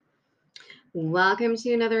Welcome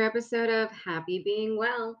to another episode of Happy Being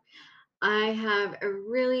Well. I have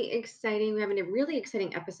we're having a really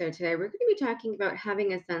exciting episode today. We're going to be talking about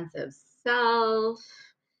having a sense of self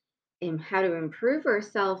and how to improve our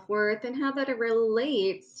self-worth and how that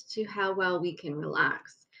relates to how well we can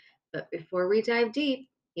relax. But before we dive deep,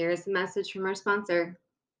 here's a message from our sponsor.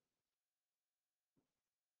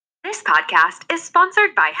 This podcast is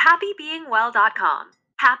sponsored by HappyBeingWell.com.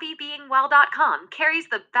 HappyBeingWell.com carries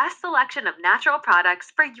the best selection of natural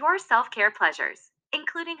products for your self care pleasures,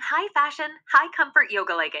 including high fashion, high comfort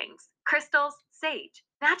yoga leggings, crystals, sage,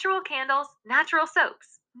 natural candles, natural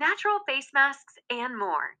soaps, natural face masks, and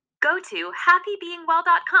more. Go to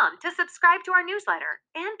HappyBeingWell.com to subscribe to our newsletter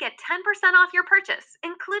and get 10% off your purchase,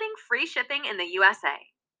 including free shipping in the USA.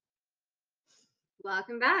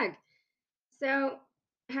 Welcome back. So,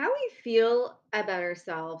 how we feel about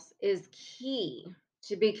ourselves is key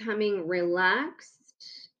to becoming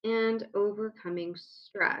relaxed and overcoming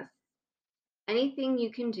stress. Anything you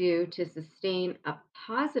can do to sustain a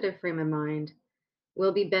positive frame of mind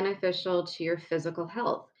will be beneficial to your physical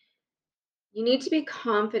health. You need to be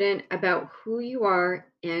confident about who you are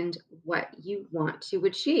and what you want to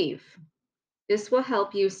achieve. This will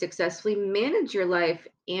help you successfully manage your life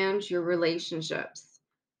and your relationships.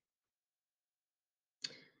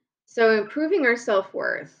 So, improving our self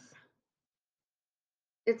worth.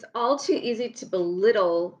 It's all too easy to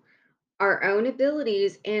belittle our own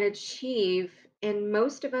abilities and achieve, and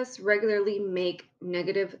most of us regularly make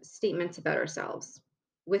negative statements about ourselves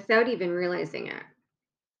without even realizing it.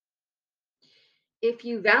 If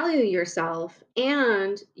you value yourself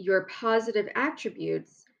and your positive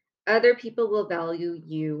attributes, other people will value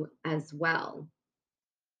you as well.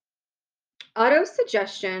 Auto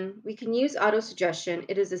suggestion, we can use auto suggestion.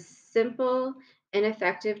 It is a simple and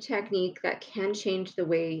effective technique that can change the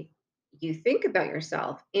way you think about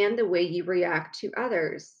yourself and the way you react to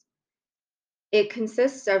others. It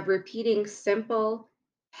consists of repeating simple,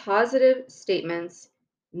 positive statements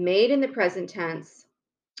made in the present tense,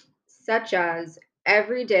 such as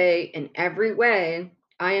every day in every way,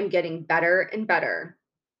 I am getting better and better,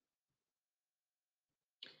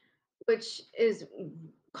 which is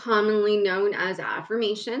commonly known as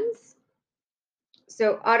affirmations.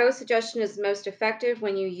 So, auto suggestion is most effective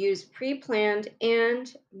when you use pre planned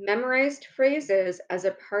and memorized phrases as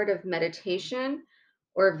a part of meditation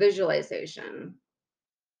or visualization.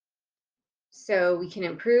 So, we can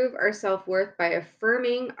improve our self worth by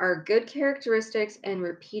affirming our good characteristics and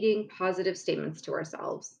repeating positive statements to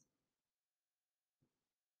ourselves.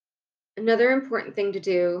 Another important thing to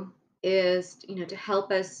do is, to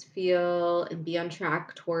help us feel and be on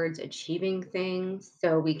track towards achieving things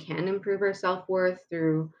so we can improve our self worth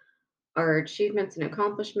through our achievements and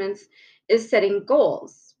accomplishments is setting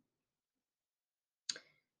goals.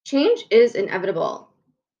 Change is inevitable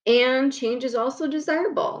and change is also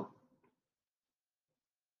desirable.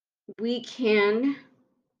 We can,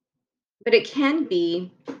 but it can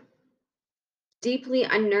be deeply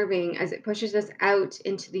unnerving as it pushes us out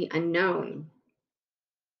into the unknown.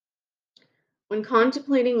 When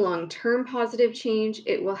contemplating long term positive change,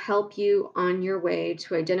 it will help you on your way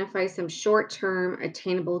to identify some short term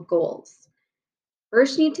attainable goals.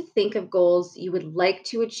 First, you need to think of goals you would like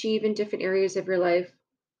to achieve in different areas of your life: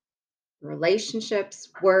 relationships,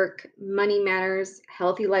 work, money matters,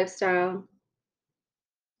 healthy lifestyle,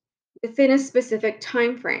 within a specific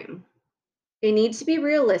time frame. They need to be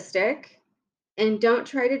realistic and don't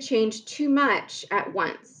try to change too much at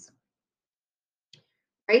once.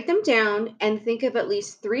 Write them down and think of at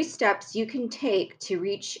least 3 steps you can take to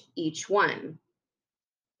reach each one.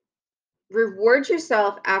 Reward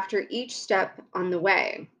yourself after each step on the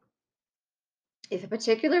way. If a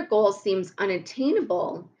particular goal seems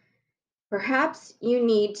unattainable, perhaps you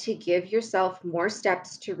need to give yourself more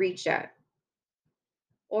steps to reach it.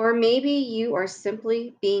 Or maybe you are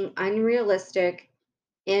simply being unrealistic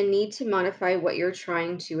and need to modify what you're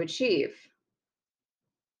trying to achieve.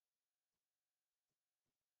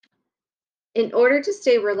 In order to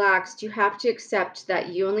stay relaxed, you have to accept that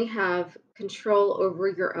you only have control over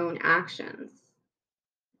your own actions.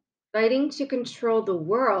 Fighting to control the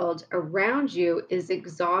world around you is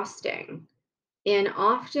exhausting and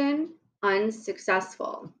often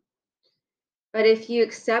unsuccessful. But if you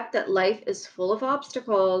accept that life is full of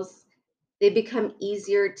obstacles, they become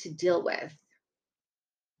easier to deal with.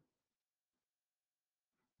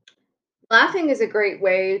 Laughing is a great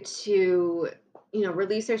way to,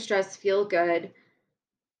 release our stress, feel good,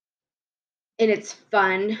 and it's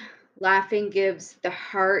fun. Laughing gives the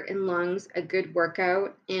heart and lungs a good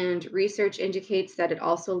workout, and research indicates that it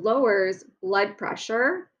also lowers blood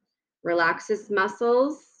pressure, relaxes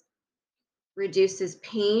muscles, reduces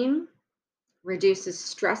pain, reduces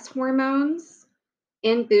stress hormones,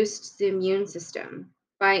 and boosts the immune system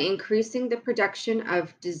by increasing the production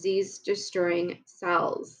of disease destroying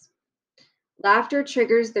cells. Laughter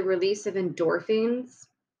triggers the release of endorphins,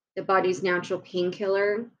 the body's natural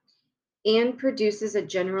painkiller, and produces a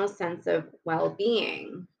general sense of well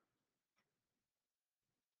being.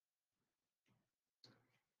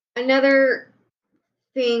 Another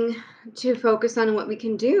thing to focus on what we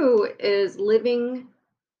can do is living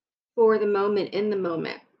for the moment in the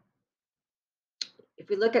moment. If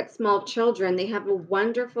we look at small children, they have a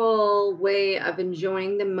wonderful way of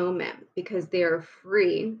enjoying the moment because they are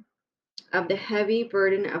free of the heavy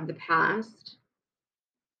burden of the past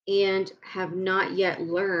and have not yet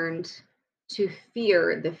learned to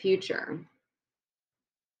fear the future.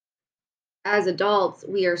 As adults,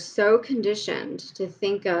 we are so conditioned to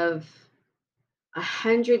think of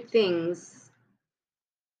 100 things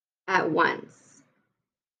at once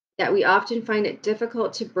that we often find it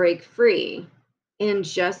difficult to break free and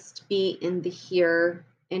just be in the here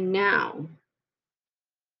and now.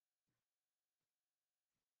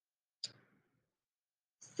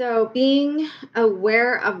 So, being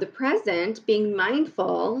aware of the present, being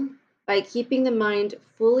mindful by keeping the mind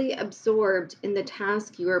fully absorbed in the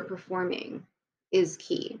task you are performing is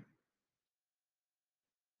key.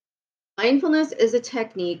 Mindfulness is a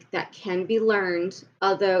technique that can be learned,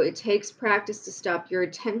 although it takes practice to stop your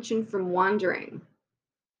attention from wandering.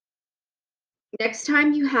 Next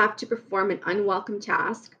time you have to perform an unwelcome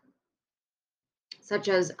task, such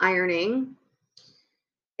as ironing,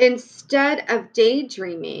 instead of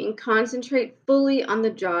daydreaming, concentrate fully on the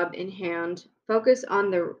job in hand. Focus on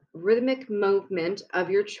the rhythmic movement of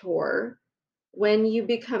your chore. When you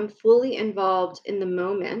become fully involved in the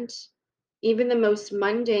moment, even the most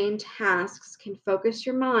mundane tasks can focus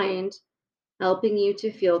your mind, helping you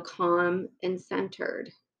to feel calm and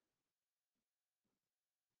centered.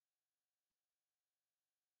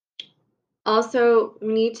 Also,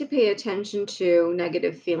 we need to pay attention to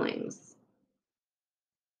negative feelings.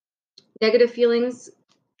 Negative feelings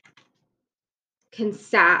can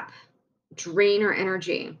sap, drain our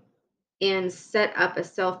energy, and set up a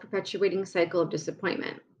self perpetuating cycle of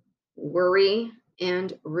disappointment, worry,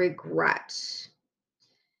 and regret.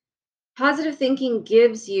 Positive thinking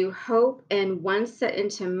gives you hope, and once set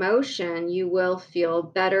into motion, you will feel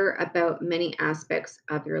better about many aspects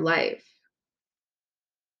of your life.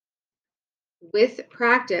 With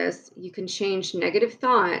practice, you can change negative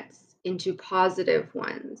thoughts into positive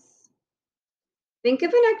ones. Think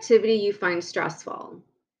of an activity you find stressful.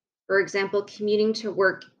 For example, commuting to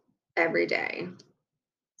work every day.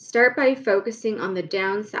 Start by focusing on the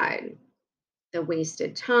downside, the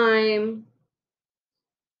wasted time,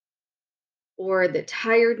 or the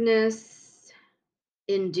tiredness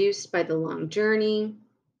induced by the long journey.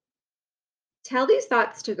 Tell these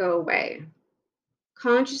thoughts to go away.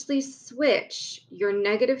 Consciously switch your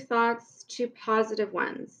negative thoughts to positive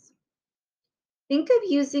ones. Think of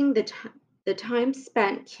using the time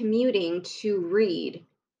spent commuting to read,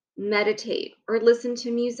 meditate, or listen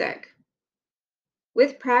to music.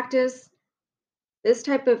 With practice, this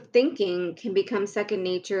type of thinking can become second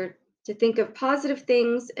nature to think of positive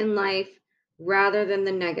things in life rather than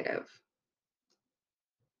the negative.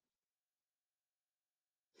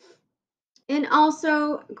 And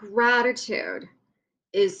also, gratitude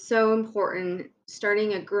is so important.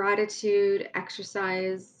 Starting a gratitude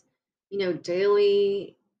exercise,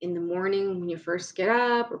 daily in the morning when you first get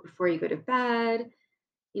up or before you go to bed,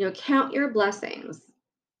 count your blessings.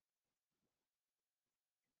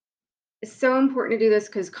 It's so important to do this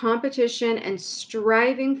because competition and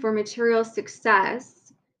striving for material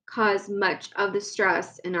success cause much of the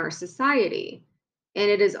stress in our society. And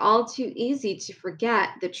it is all too easy to forget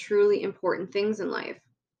the truly important things in life.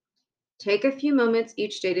 Take a few moments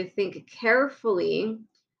each day to think carefully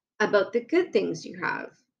about the good things you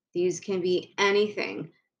have. These can be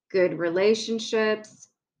anything: good relationships,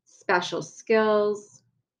 special skills,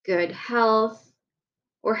 good health,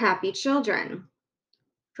 or happy children.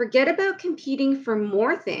 Forget about competing for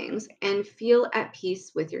more things and feel at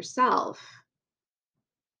peace with yourself.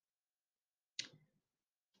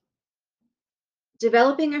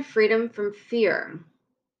 Developing a freedom from fear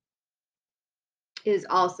is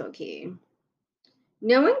also key.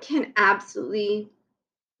 No one can absolutely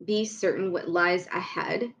be certain what lies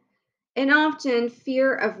ahead, and often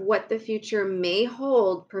fear of what the future may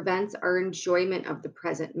hold prevents our enjoyment of the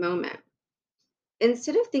present moment.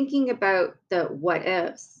 Instead of thinking about the what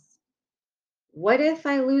ifs, what if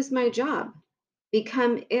I lose my job,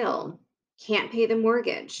 become ill, can't pay the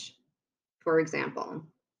mortgage, for example?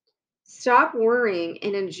 Stop worrying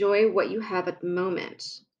and enjoy what you have at the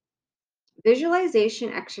moment.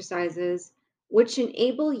 Visualization exercises, which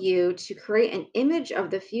enable you to create an image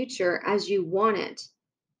of the future as you want it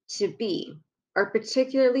to be, are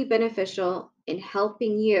particularly beneficial in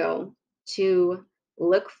helping you to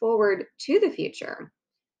look forward to the future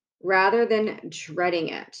rather than dreading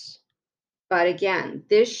it. But again,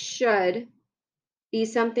 this should be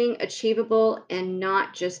something achievable and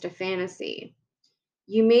not just a fantasy.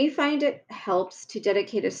 You may find it helps to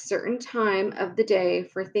dedicate a certain time of the day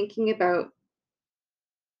for thinking about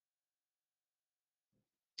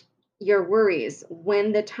your worries.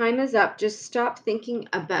 When the time is up, just stop thinking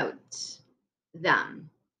about them.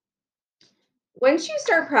 Once you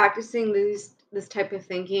start practicing this type of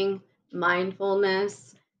thinking,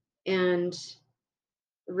 mindfulness, and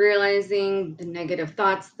realizing the negative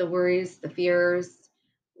thoughts, the worries, the fears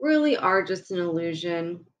really are just an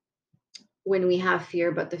illusion when we have fear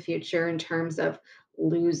about the future in terms of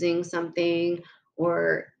losing something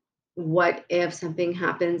or what if something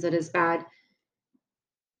happens that is bad.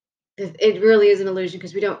 It really is an illusion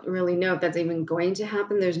because we don't really know if that's even going to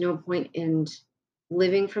happen. There's no point in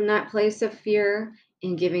living from that place of fear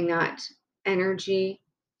and giving that energy.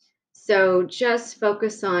 So just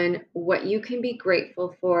focus on what you can be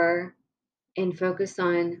grateful for and focus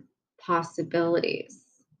on possibilities.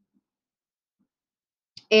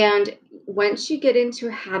 And once you get into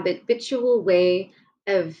a habitual way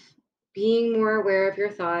of being more aware of your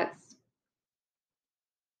thoughts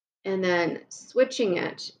and then switching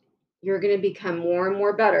it, you're going to become more and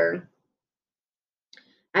more better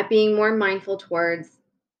at being more mindful towards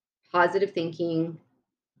positive thinking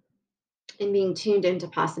and being tuned into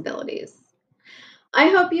possibilities. I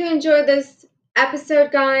hope you enjoyed this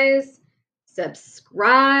episode, guys.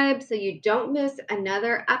 Subscribe so you don't miss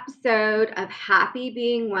another episode of Happy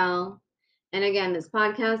Being Well. And again, this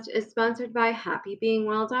podcast is sponsored by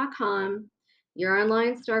happybeingwell.com, your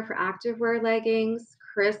online store for activewear leggings,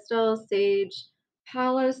 crystal, sage,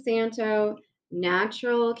 Palo Santo,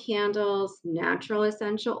 natural candles, natural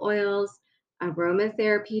essential oils,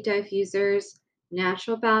 aromatherapy diffusers,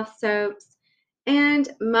 natural bath soaps, and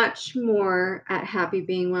much more at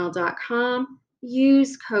happybeingwell.com.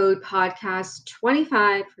 Use code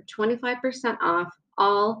podcast25 for 25% off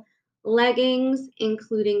all leggings,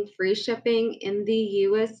 including free shipping in the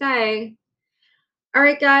USA. All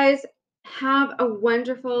right, guys, have a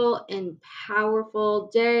wonderful and powerful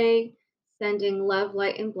day. Sending love,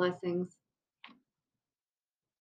 light, and blessings.